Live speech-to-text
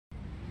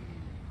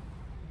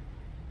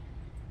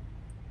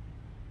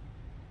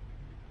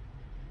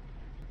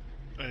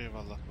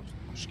Eyvallah dostum.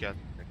 Hoş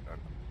geldin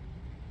tekrardan.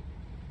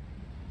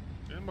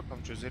 Gelin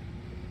bakalım çözelim.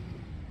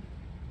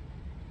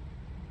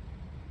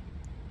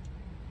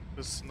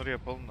 Hız sınırı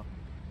yapalım da.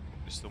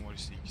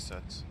 İstemolisi 2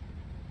 saat.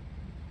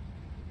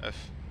 Öf.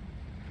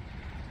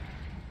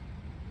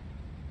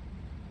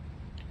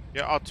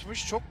 Ya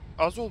 60 çok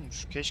az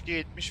olmuş. Keşke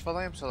 70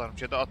 falan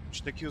yapsalarmış. Ya da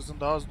 60'daki hızın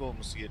daha hızlı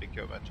olması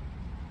gerekiyor bence.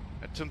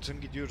 Ya tın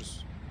tın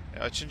gidiyoruz.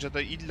 Açınca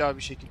da illa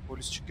bir şekilde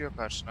polis çıkıyor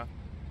karşına.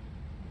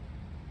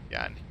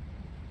 Yani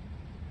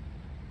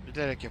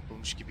bilerek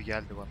yapılmış gibi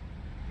geldi bana.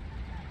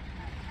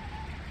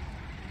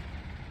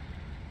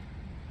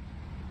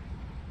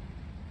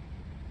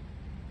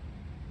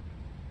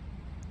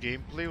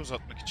 Gameplay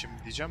uzatmak için mi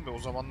diyeceğim de o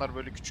zamanlar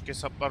böyle küçük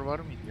hesaplar var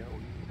mıydı ya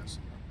oyun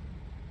dünyasında?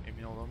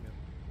 Emin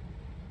olamıyorum.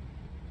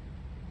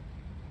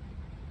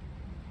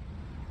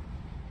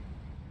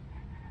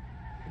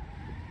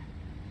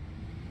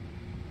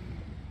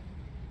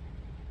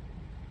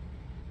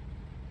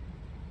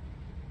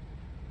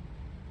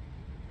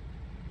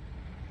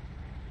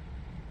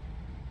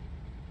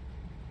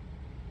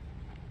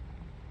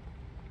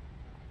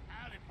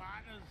 Howdy,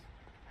 partners.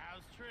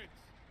 How's tricks?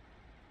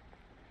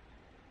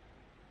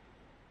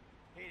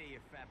 Hey there,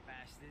 you fat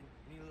bastard.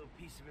 Need a little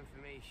piece of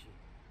information.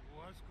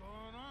 What's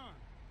going on?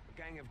 A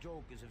gang of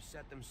jokers have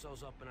set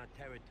themselves up in our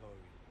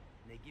territory,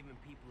 and they're giving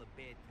people a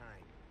bad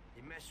time.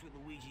 They messed with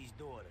Luigi's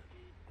daughter,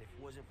 and if it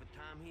wasn't for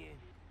Tom here,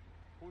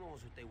 who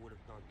knows what they would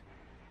have done to her.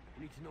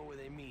 We need to know where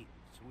they meet,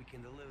 so we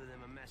can deliver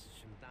them a message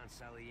from Don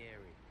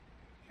Salieri.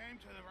 Came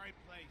to the right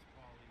place,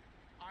 Paulie.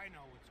 I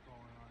know what's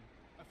going on.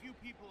 A few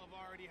people have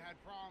already had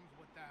problems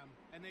with them,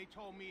 and they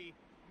told me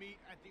meet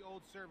at the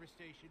old service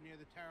station near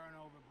the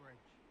Terranova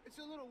Bridge. It's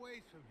a little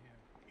ways from here.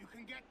 You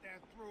can get there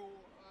through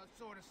a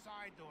sort of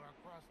side door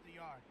across the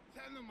yard.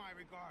 Send them my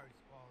regards,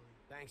 Paulie.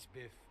 Thanks,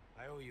 Biff.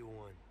 I owe you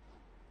one.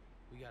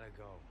 We gotta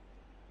go.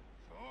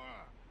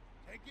 Sure.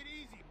 Take it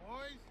easy,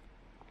 boys.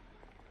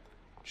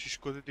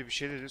 Şişko dedi bir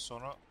şey dedi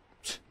sonra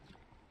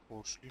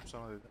borçluyum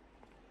sana dedi.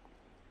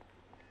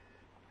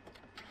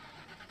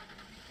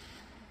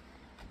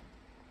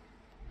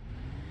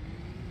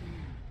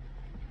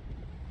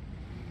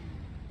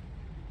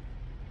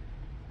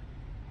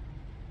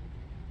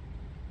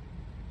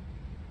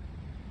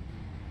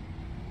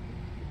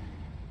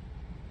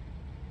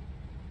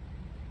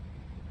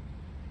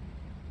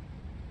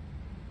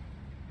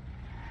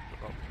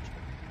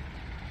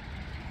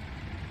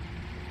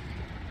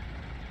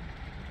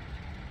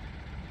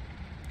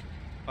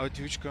 Abi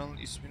Twitch kanalının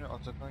ismini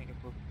Atakan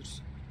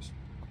yapabilirsin.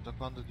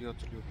 Atakan da diye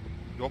hatırlıyorum.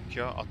 Yok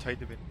ya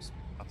Atay'dı benim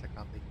ismim.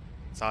 Atakan değil.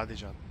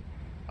 Sadece adı.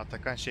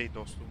 Atakan şey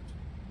dostumuz.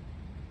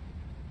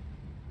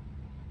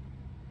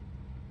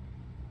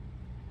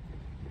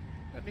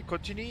 Ya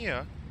nikotin iyi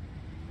ya.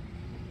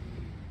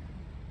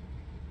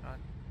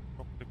 Yani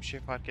çok da bir şey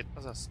fark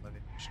etmez aslında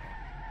benim için.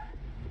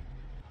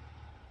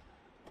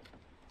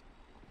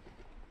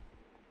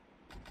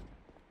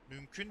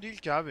 Mümkün değil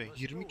ki abi.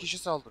 20 kişi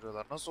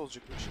saldırıyorlar. Nasıl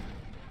olacak bu şey?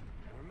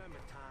 Remember,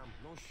 Tom,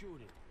 no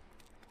shooting.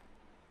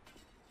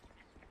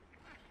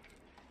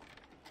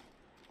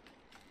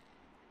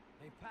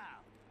 Hey,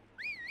 pal.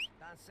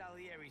 Don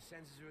Salieri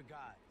sends his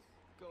regards.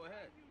 Go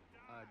ahead.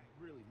 I'd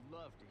really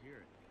love to hear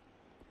it.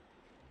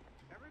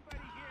 Everybody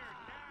here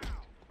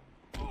now.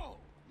 Oh!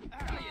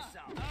 Tell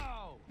yourself.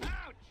 Oh!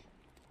 Ouch!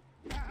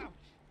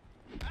 Ouch!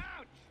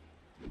 Ouch!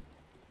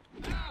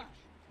 Ouch!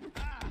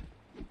 Ah!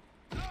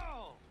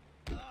 Oh!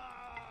 Oh!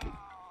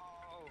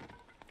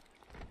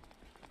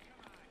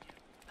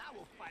 Now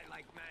we'll fight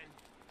like men.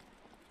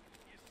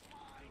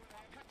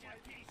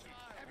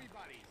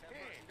 Everybody,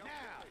 here,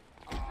 now!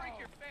 Break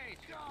your face!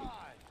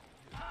 God!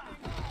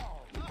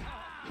 Oh!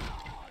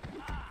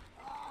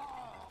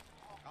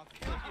 I'll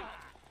kill you!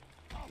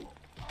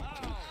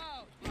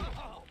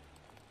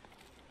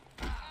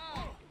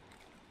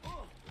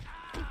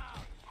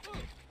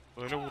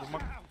 Böyle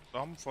vurmak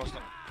daha mı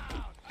fazla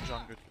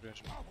can götürüyor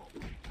acaba?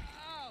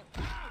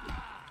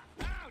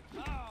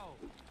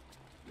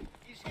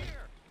 He's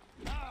here!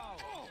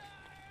 Oh!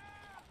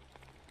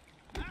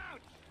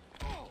 Ouch!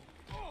 Oh!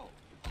 Oh!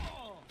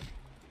 Oh!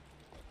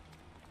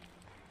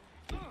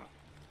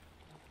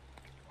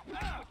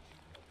 Ouch!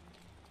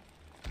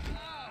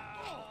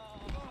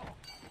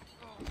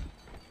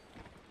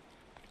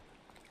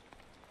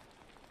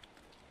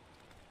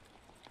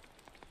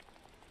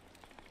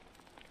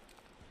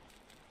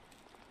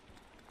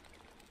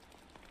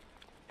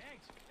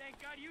 Thanks. Thank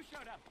God you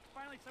showed up.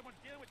 Finally someone's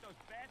dealing with those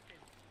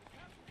bastards.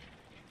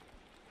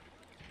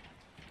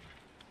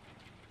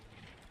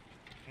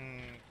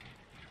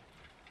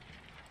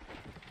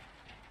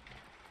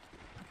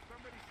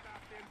 Somebody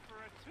stopped in for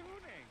a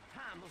tuning.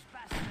 Tom, those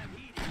bastards have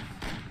heaters.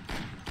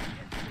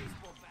 Get the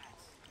baseball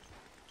bats.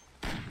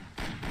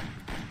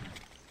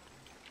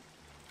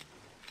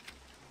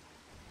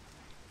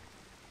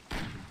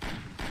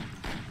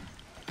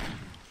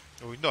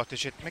 Oyunda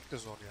ateş etmek de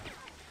zor ya.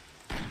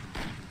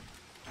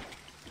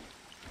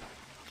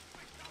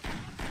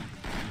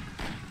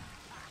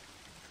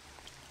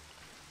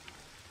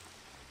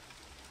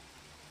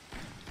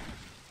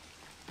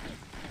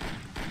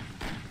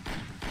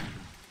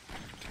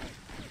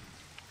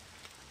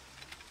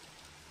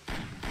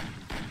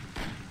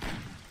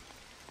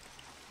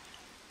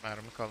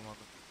 Mermi kalmadı.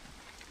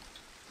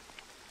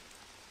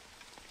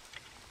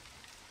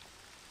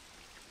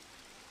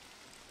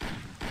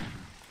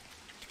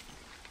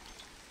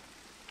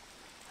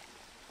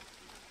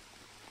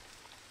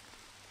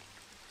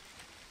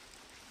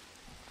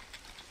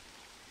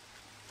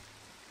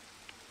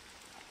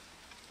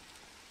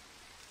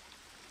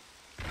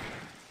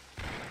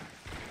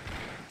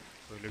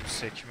 Böyle bir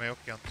sekme yok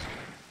yalnız.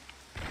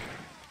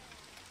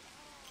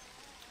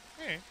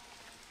 İyi.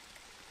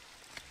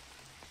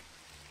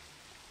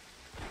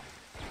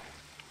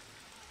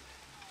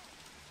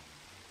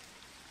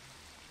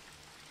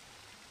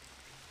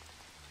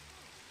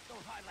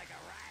 Don't hide like a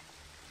rat.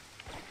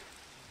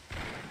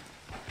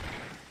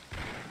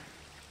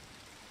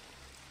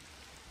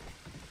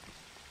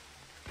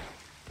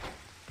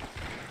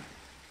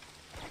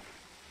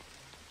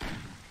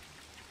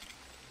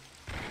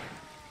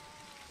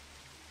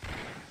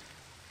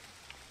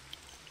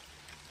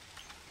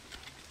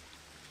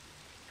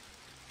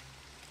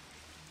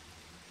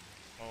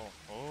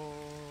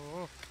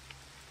 Oo.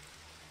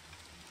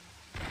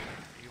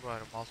 İyi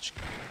bari mal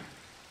çıktı.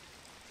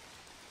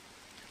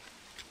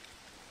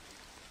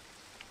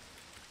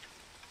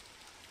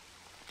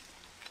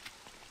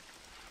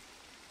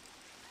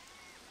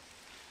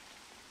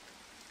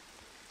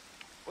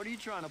 What are you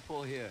trying to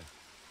pull here?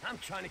 I'm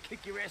trying to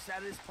kick your ass out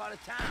of this part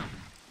of town.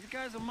 You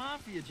guys are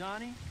Mafia,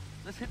 Johnny.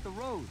 Let's hit the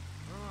road.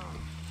 Oh,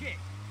 shit.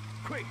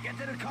 Quick, get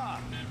to the car.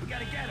 We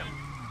gotta get him.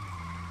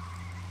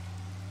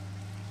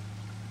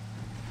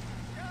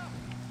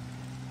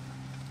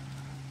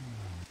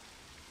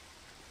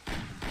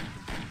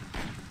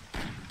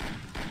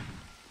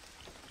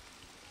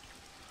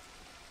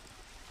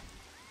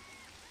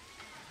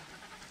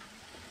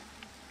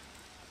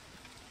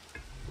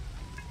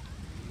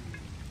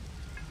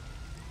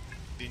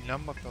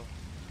 Dinlen bakalım.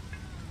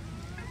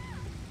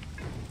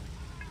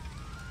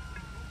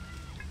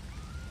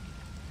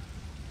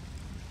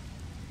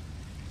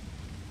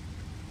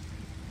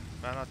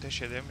 Ben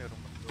ateş edemiyorum.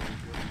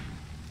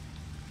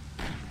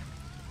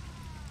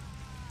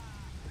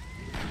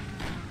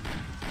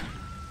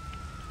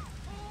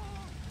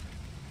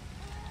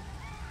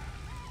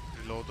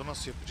 Reload'u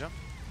nasıl yapacağım?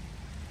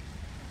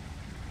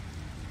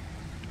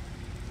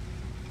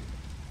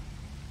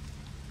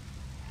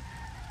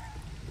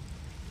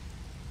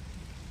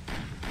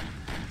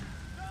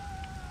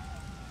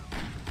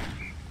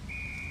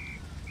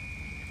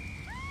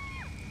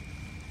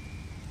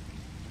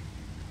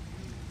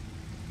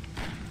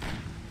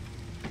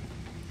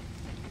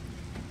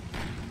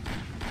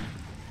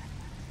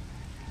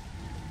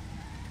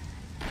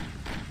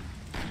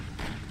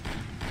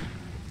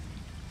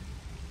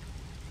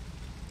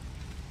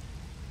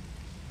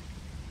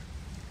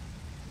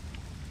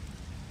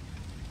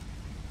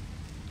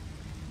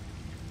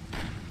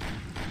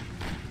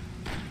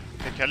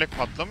 Tekerlek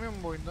patlamıyor mu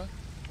bu oyunda?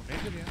 Bu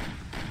nedir ya?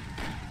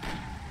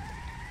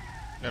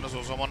 Yalnız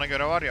o zamana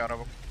göre var ya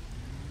araba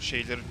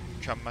şeyleri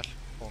mükemmel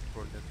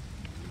kontrolleri.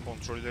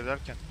 Kontrol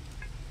ederken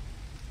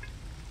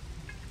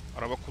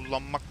araba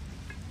kullanmak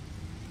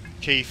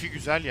keyfi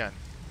güzel yani.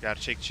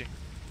 Gerçekçi.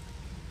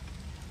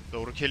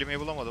 Doğru kelimeyi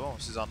bulamadım ama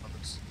siz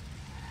anladınız.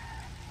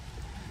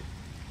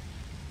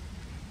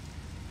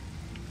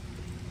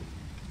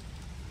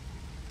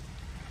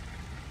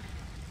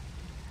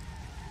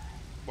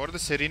 Bu arada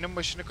serinin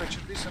başını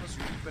kaçırdıysanız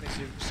YouTube'dan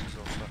izleyebilirsiniz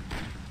olsa.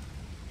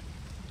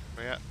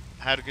 Buraya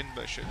her gün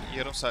böyle şöyle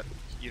yarım saat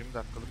 20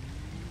 dakikalık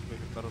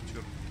bölümler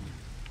atıyorum.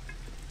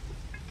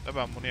 Da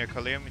ben bunu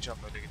yakalayamayacağım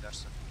böyle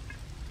giderse.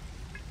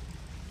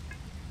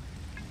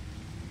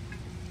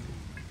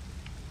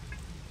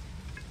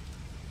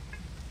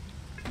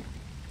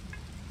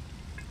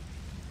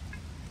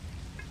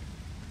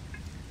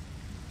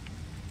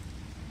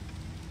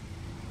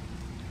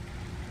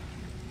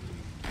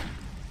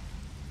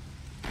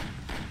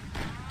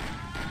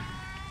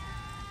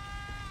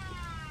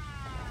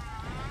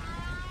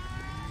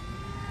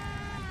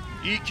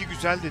 İyi ki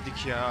güzel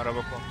dedik ya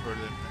araba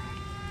kontrollerine.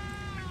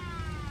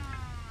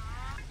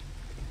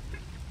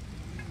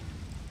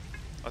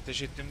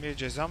 Ateş ettim diye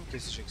ceza mı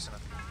keseceksin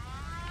abi?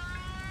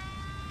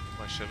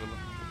 Başarılı.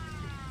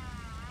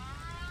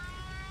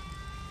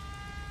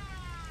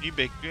 İyi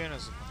bekliyor en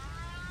azından.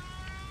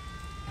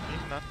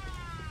 İyi lan.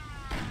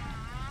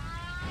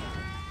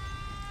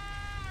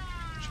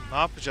 Şimdi ne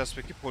yapacağız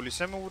peki?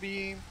 Polise mi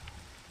vurayım?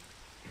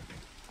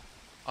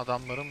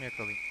 Adamları mı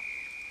yakalayayım?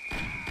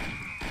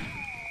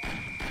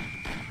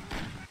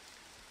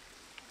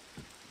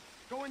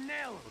 Go and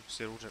nail him.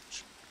 Polisleri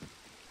vuracakmış.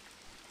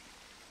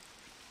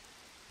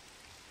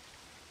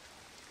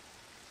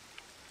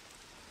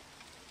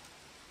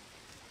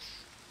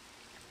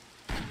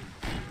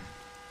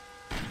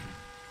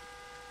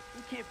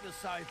 You can't feel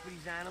sorry for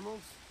these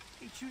animals.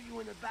 They shoot you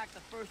in the back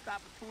the first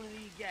opportunity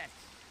he gets.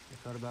 I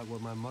thought about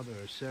what my mother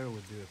or Sarah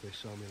would do if they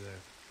saw me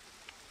there.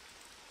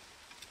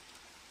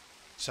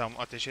 Sen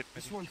ateş This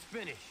etmedin. one's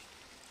finished.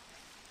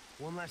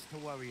 One less to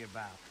worry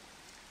about.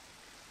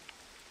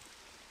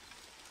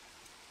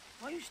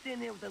 Why are you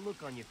standing there with that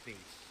look on your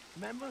face?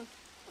 Remember?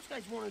 Those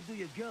guys wanted to do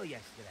your girl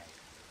yesterday.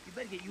 You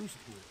better get used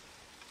to it.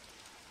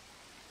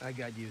 I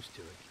got used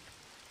to it.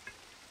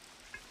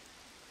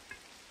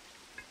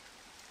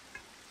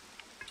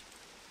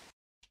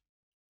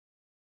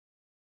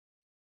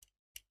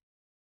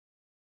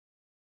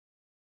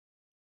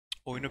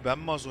 Oyunu ben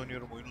mi az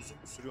oynuyorum? Oyun uzun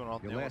mu sürüyor onu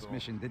Your anlayamadım. last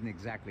mission didn't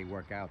exactly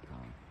work out,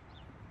 Tom.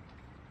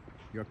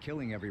 Your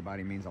killing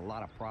everybody means a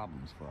lot of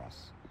problems for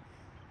us.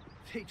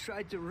 They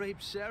tried to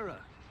rape Sarah.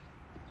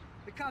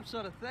 The cops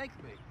ought to thank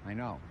me. I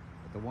know,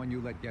 but the one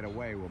you let get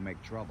away will make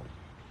trouble.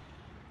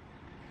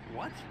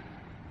 What?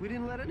 We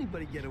didn't let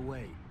anybody get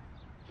away.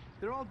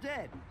 They're all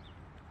dead.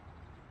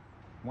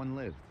 One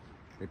lived.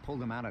 They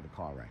pulled him out of the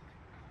car wreck.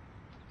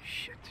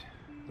 Shit.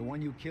 The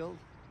one you killed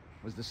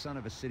was the son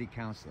of a city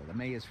councilor, the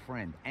mayor's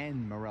friend,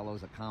 and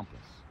Morello's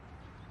accomplice.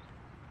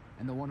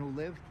 And the one who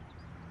lived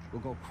will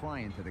go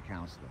crying to the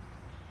councilor.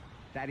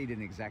 Daddy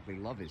didn't exactly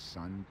love his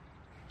son,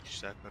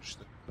 İşler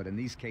karıştı. but in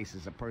these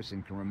cases a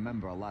person can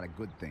remember a lot of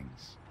good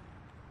things.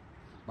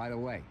 By the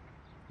way,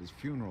 his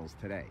funeral's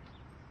today.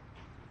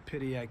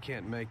 Pity I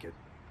can't make it.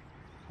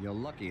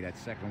 You're lucky that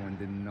second one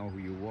didn't know who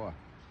you were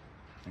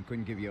and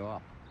couldn't give you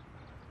up.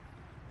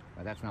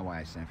 But that's not why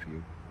I sent for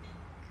you.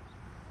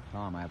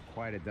 Tom, I have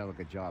quite a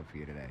delicate job for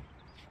you today.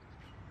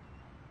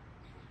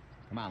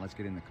 Come on, let's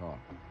get in the car.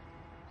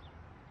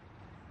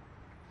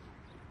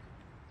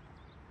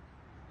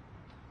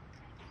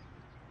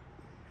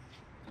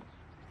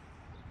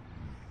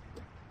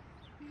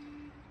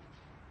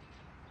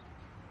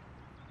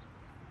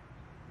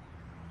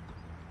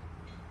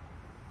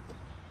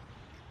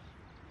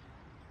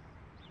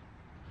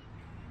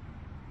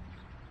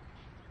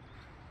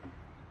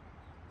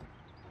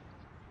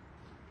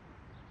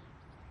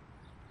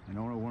 An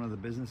owner of one of the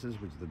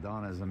businesses which the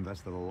Don has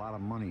invested a lot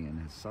of money in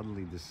has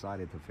suddenly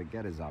decided to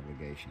forget his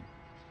obligation.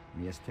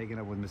 And he has taken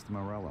up with Mr.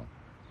 Morello.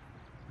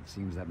 It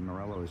seems that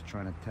Morello is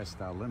trying to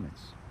test our limits.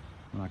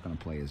 We're not going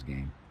to play his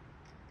game.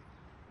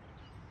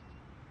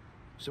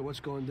 So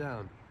what's going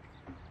down?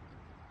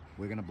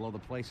 We're going to blow the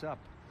place up.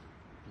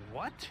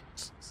 What?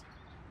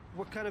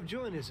 What kind of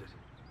joint is it?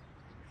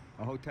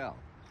 A hotel.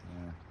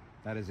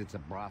 That is, it's a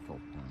brothel,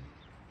 Tom.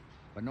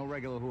 But no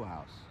regular who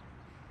house.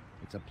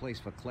 It's a place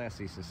for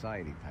classy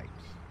society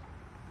types.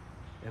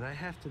 And I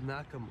have to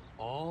knock them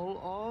all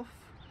off?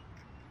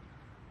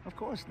 Of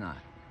course not.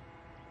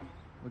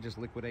 We'll just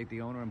liquidate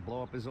the owner and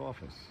blow up his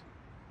office.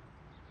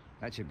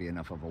 That should be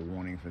enough of a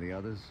warning for the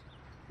others.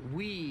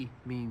 We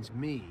means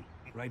me,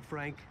 right,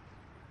 Frank?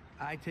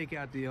 I take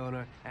out the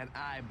owner and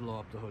I blow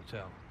up the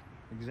hotel.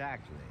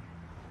 Exactly.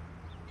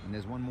 And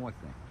there's one more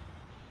thing.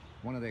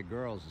 One of their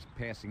girls is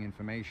passing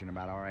information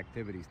about our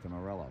activities to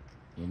Morello.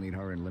 We'll need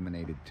her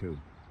eliminated too.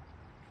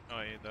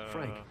 Hayda.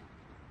 Frank.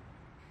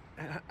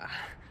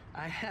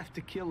 I have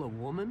to kill a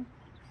woman?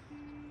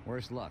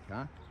 Worse luck,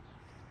 huh?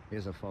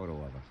 Here's a photo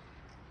of her.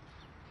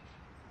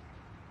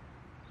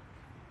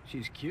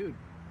 She's cute.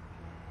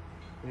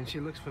 And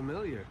she looks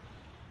familiar.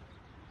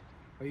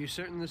 Are you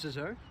certain this is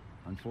her?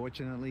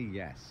 Unfortunately,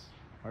 yes.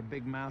 Her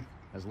big mouth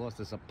has lost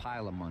us a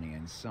pile of money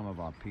and some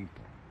of our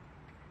people.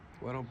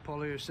 Why don't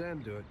Paulie or Sam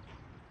do it?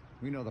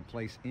 We know the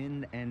place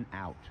in and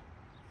out.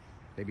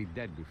 They'd be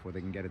dead before they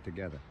can get it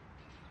together.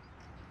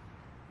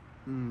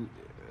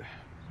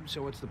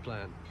 So what's the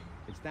plan?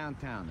 It's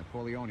downtown, the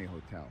Corleone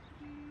Hotel.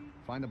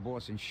 Find the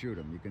boss and shoot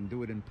him. You can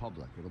do it in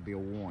public. It'll be a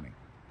warning.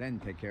 Then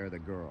take care of the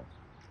girl.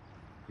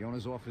 The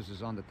owner's office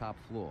is on the top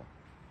floor.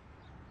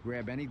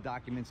 Grab any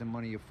documents and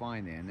money you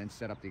find there and then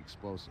set up the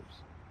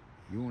explosives.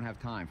 You won't have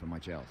time for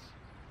much else.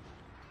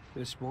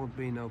 This won't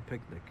be no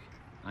picnic.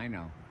 I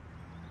know.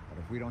 But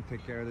if we don't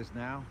take care of this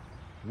now,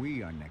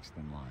 we are next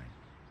in line.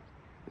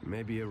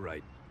 Maybe you're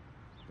right.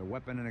 The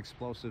weapon and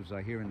explosives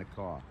are here in the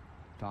car.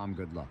 Tom,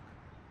 good luck.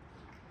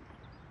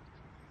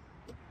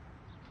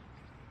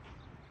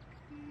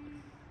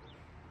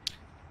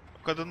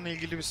 Bu kadınla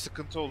ilgili bir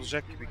sıkıntı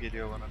olacak gibi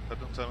geliyor bana.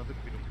 Kadın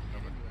tanıdık biri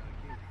muhtemelen.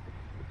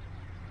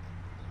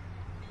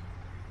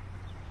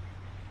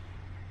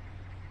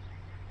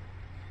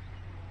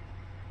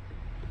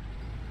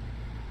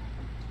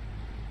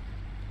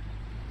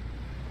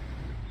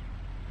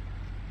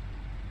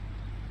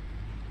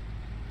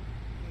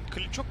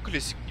 Çok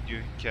klasik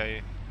gidiyor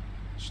hikaye.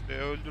 İşte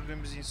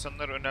öldürdüğümüz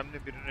insanlar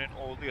önemli birinin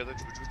oğlu ya da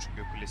çocuğu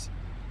çıkıyor klasik.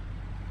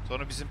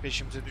 Sonra bizim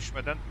peşimize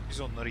düşmeden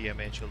biz onları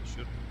yemeye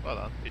çalışıyoruz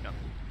falan filan.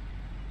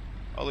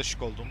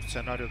 Alışık olduğumuz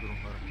senaryo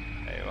durumları.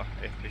 Eyvah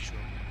F5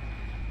 yorum.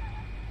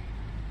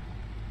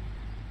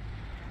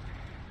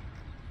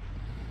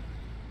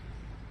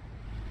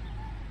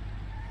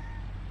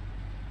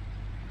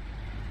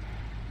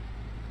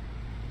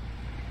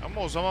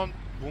 Ama o zaman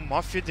bu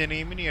mafya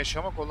deneyimini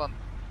yaşamak olan,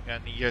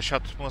 yani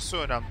yaşatması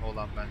önemli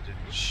olan bence.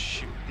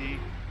 Şimdi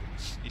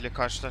ile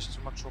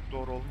karşılaştırmak çok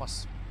doğru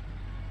olmaz.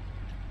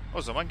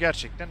 O zaman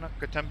gerçekten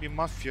hakikaten bir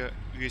mafya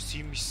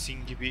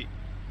üyesiymişsin gibi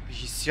bir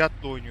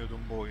hissiyatla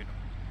oynuyordum bu oyunu.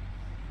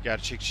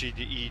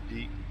 Gerçekçiydi,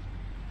 iyiydi.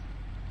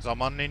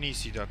 Zamanın en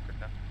iyisiydi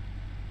hakikaten.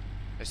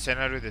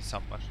 Senaryo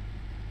desem var.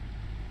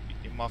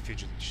 Bildiğin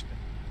mafyacılık işte.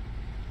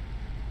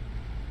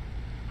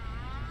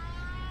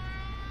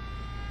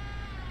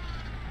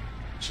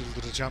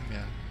 Çıldıracağım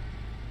ya.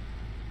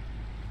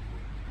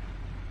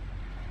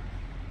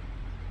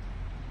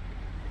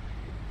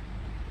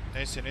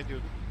 Neyse ne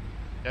diyorduk?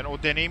 Yani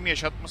o deneyimi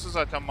yaşatması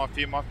zaten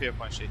mafya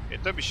yapan şey.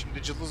 Tabi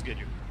şimdi cılız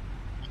geliyor.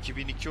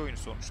 2002 oyunu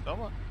sonuçta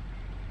ama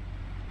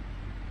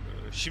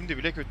şimdi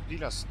bile kötü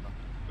değil aslında.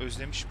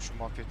 Özlemişim şu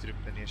mafya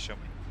triplerini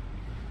yaşamayı.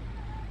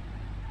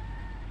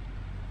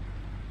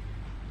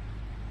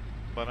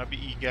 Bana bir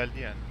iyi geldi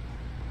yani.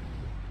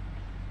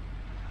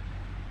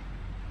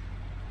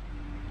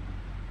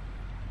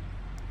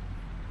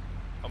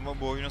 Ama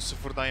bu oyunun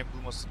sıfırdan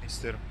yapılmasını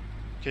isterim.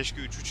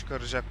 Keşke 3'ü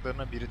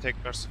çıkaracaklarına biri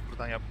tekrar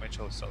sıfırdan yapmaya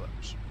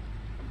çalışsalarmış.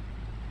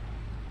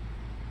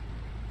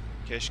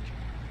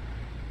 Keşke.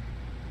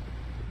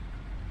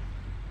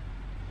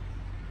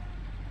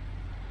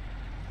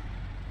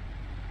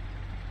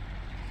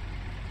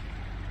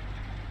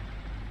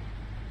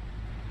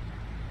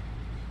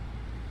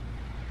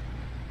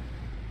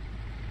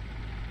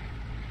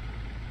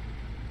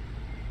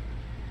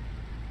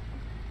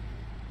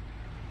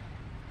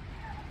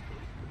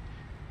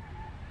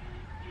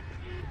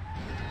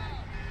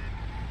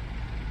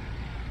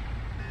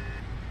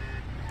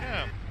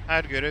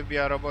 Her görev bir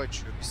araba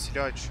açıyor, bir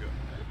silah açıyor.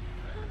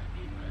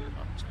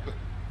 Mantıklı.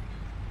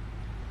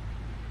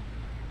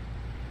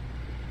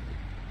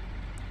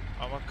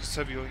 Ama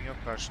kısa bir oyun yok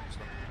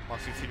karşımızda.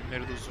 Mafya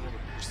filmleri de uzun olur,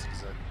 bilirsiniz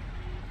zaten.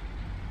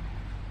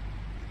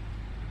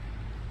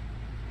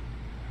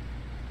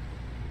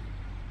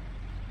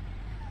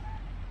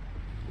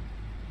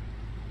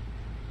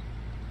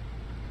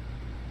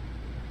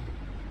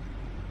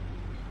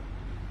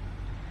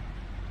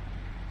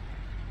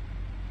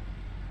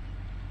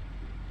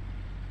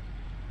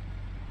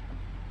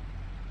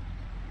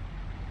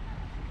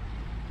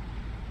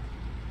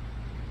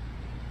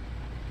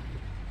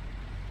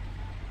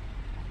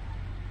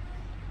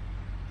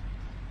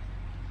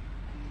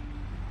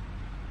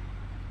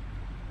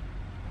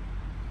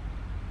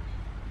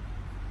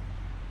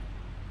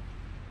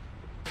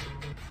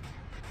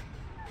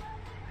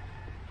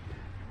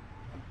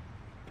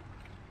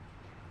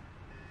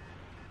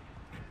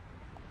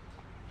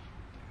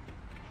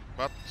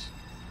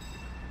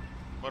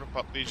 Umarım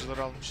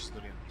patlayıcıları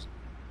almışızdır yanımıza.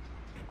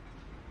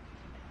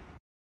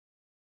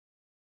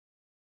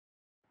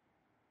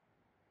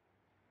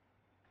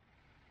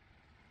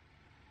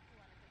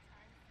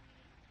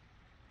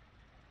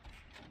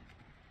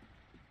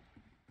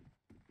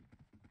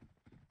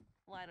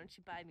 Why don't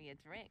you buy me a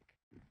drink?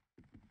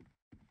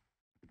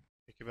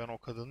 Peki ben o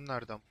kadını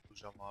nereden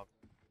bulacağım abi?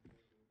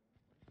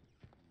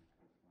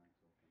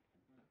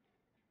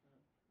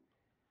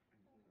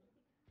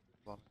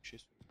 Lan bir şey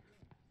söyle.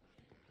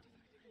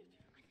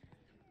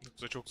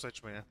 Yoksa çok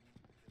saçma ya.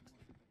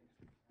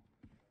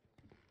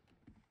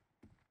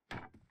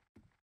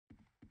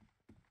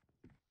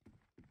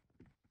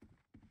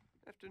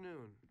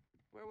 Afternoon.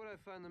 Where would I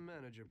find the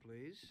manager,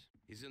 please?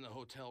 He's in the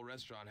hotel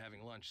restaurant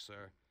having lunch,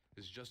 sir.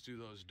 It's just through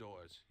those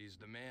doors. He's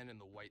the man in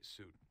the white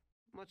suit.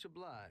 Much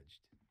obliged.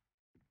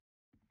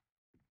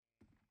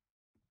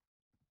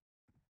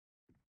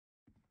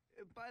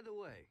 By the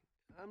way,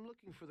 I'm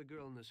looking for the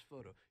girl in this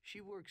photo.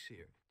 She works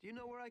here. Do you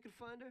know where I could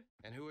find her?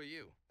 And who are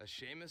you? A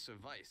Seamus or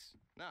Vice?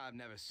 No, I've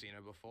never seen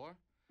her before.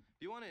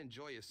 If you want to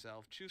enjoy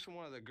yourself, choose from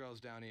one of the girls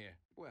down here.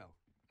 Well,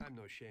 I'm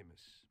no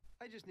Seamus.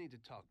 I just need to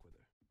talk with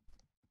her.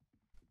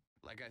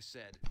 Like I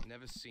said,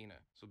 never seen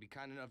her. So be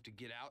kind enough to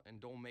get out and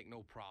don't make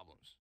no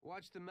problems.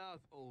 Watch the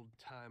mouth,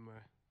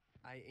 old-timer.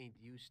 I ain't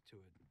used to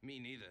it. Me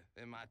neither.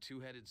 And my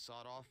two-headed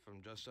sawed-off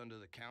from just under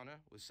the counter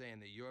was saying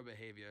that your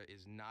behavior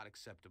is not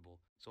acceptable.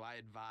 So I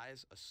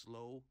advise a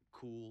slow,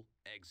 cool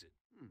exit.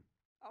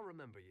 I'll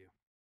remember you.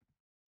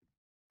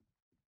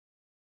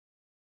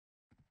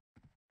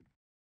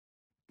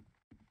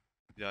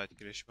 Bir daha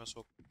etkileşime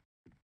sok.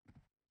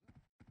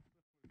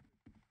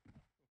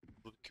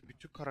 Buradaki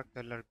bütün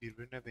karakterler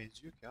birbirine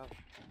benziyor ki abi.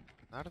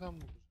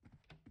 Nereden buldun?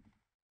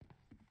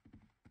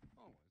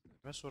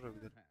 Kime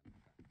sorabilirim?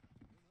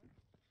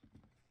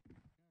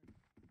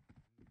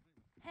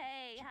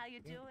 Hey, how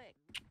you doing?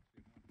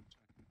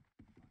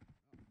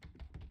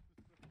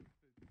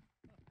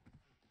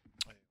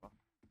 Eyvah.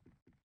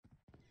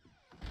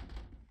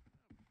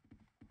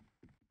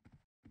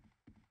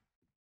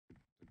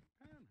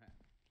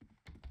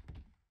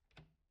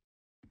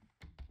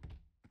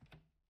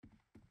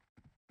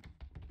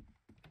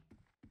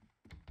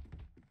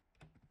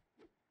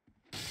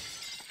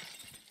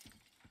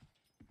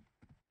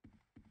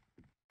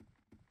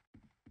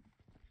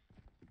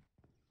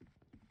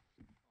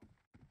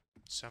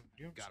 Sen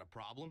biliyor musun? Got a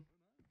problem?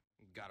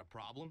 Got a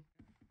problem?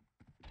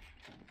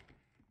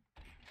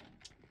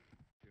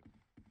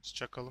 Biz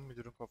çakalım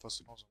müdürün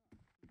kafasına o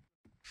zaman.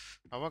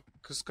 Ama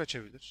kız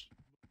kaçabilir.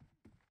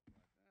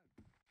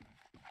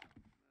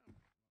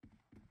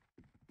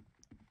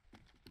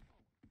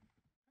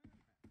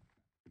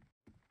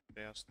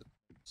 Beyazlık.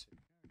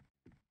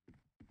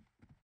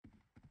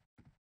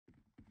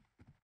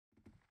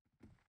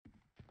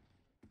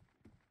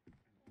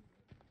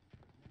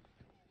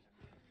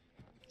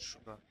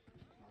 Şurada.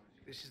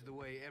 This is the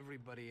way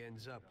everybody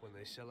ends up when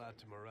they sell out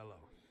to Morello.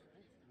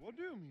 What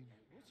do you mean?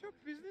 What's your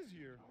business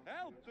here?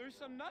 Help! There's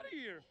some nut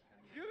here!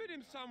 Give it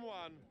him,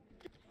 someone!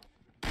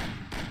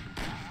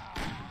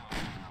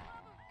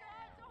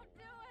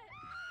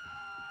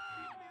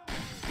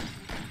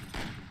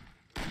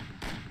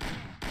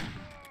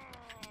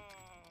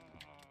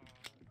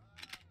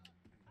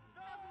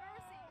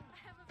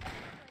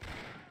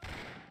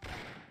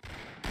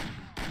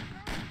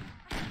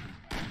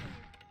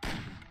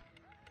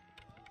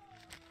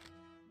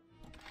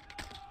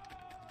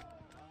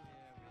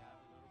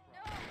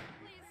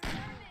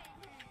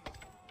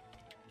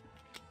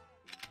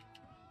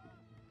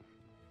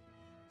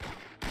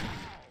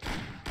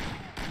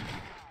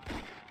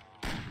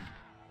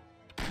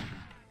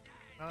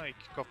 Ha,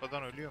 iki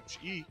kafadan ölüyormuş.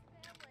 İyi.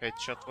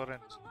 Headshot var en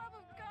For the azından. love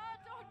of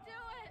God, don't do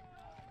it.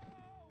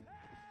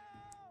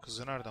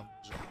 Kızı nereden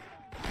bulacağım?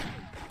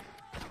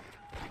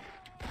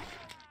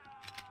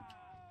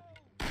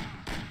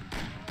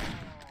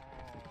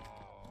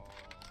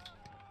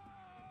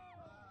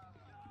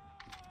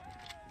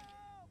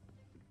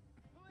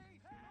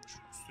 Şu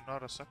üstünü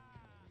arasak.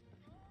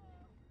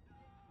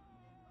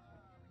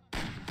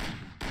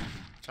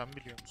 Sen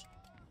biliyor musun?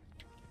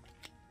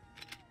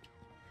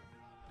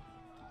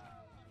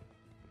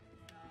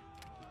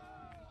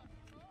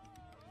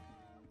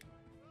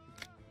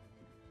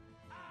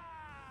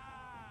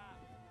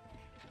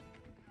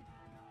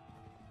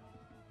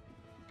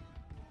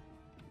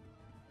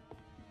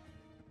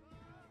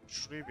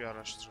 Şurayı bir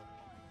araştıralım.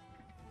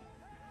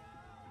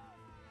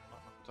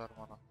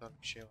 Anahtar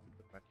bir şey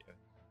vardır belki. Evet.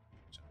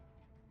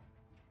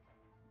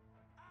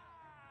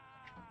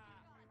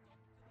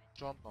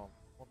 Can da aldım.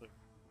 O da iyi.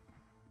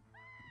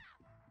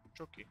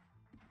 Çok iyi.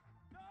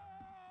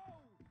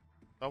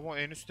 Tamam,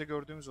 en üstte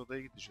gördüğümüz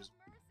odaya gideceğiz.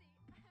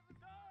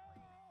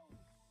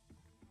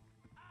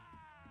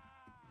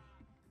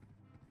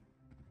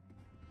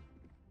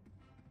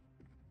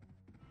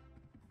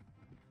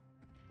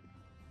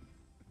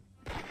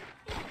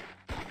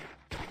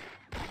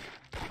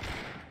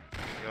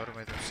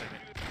 Görmedim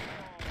seni.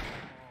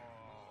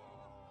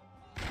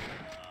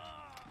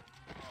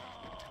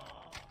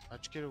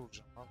 Kaç kere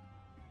vuracağım lan?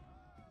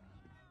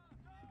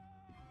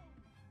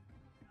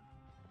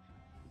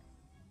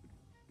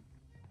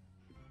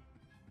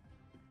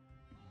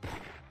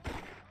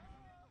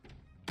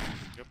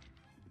 Yap.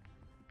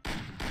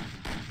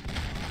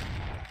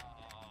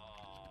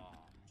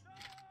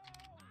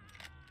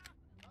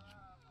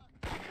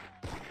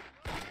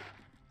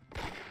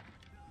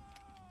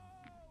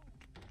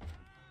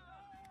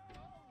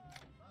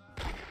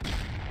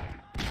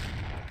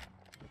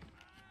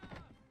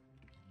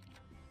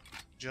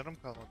 Canım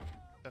kalmadı.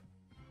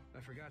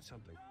 I forgot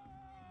something.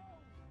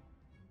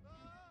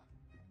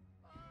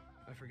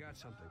 I forgot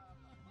something.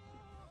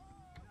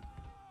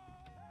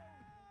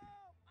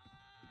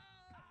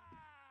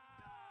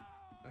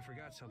 I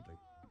forgot something.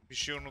 Bir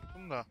şey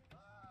unuttum da.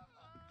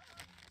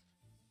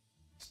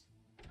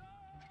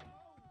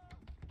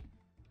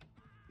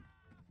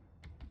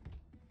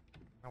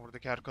 Ha,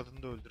 buradaki her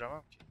kadını da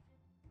öldüremem ki.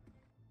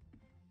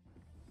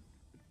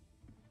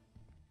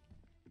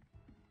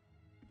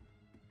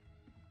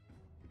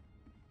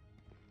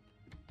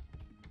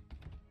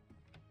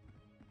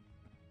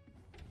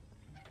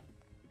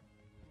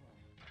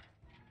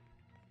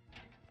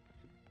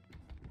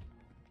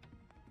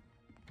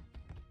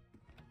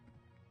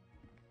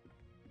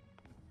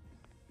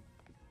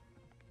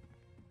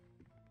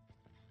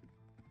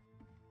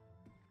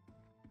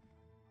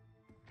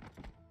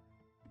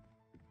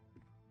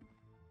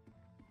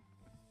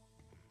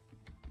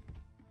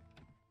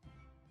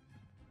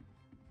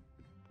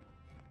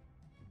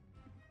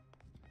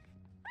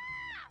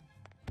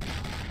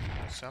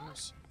 Sen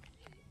misin?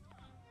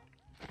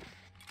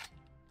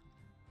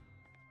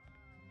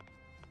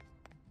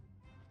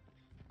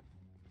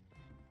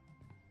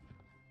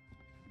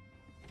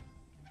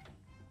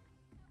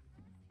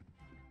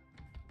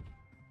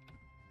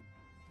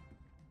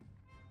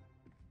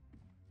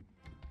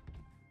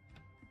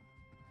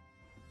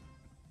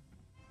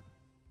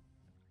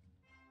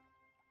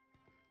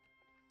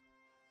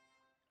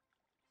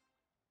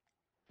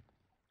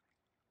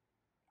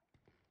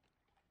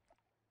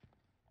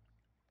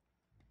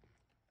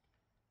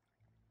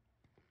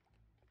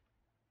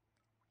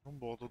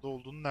 Oğlum, bu odada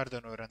olduğunu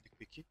nereden öğrendik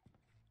peki?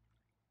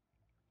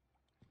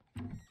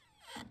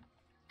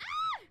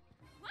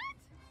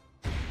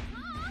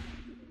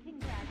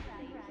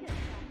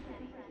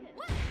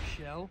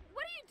 Shell? What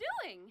are you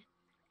doing?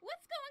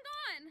 What's going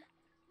on?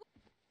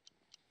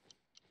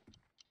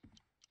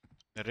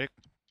 Nereye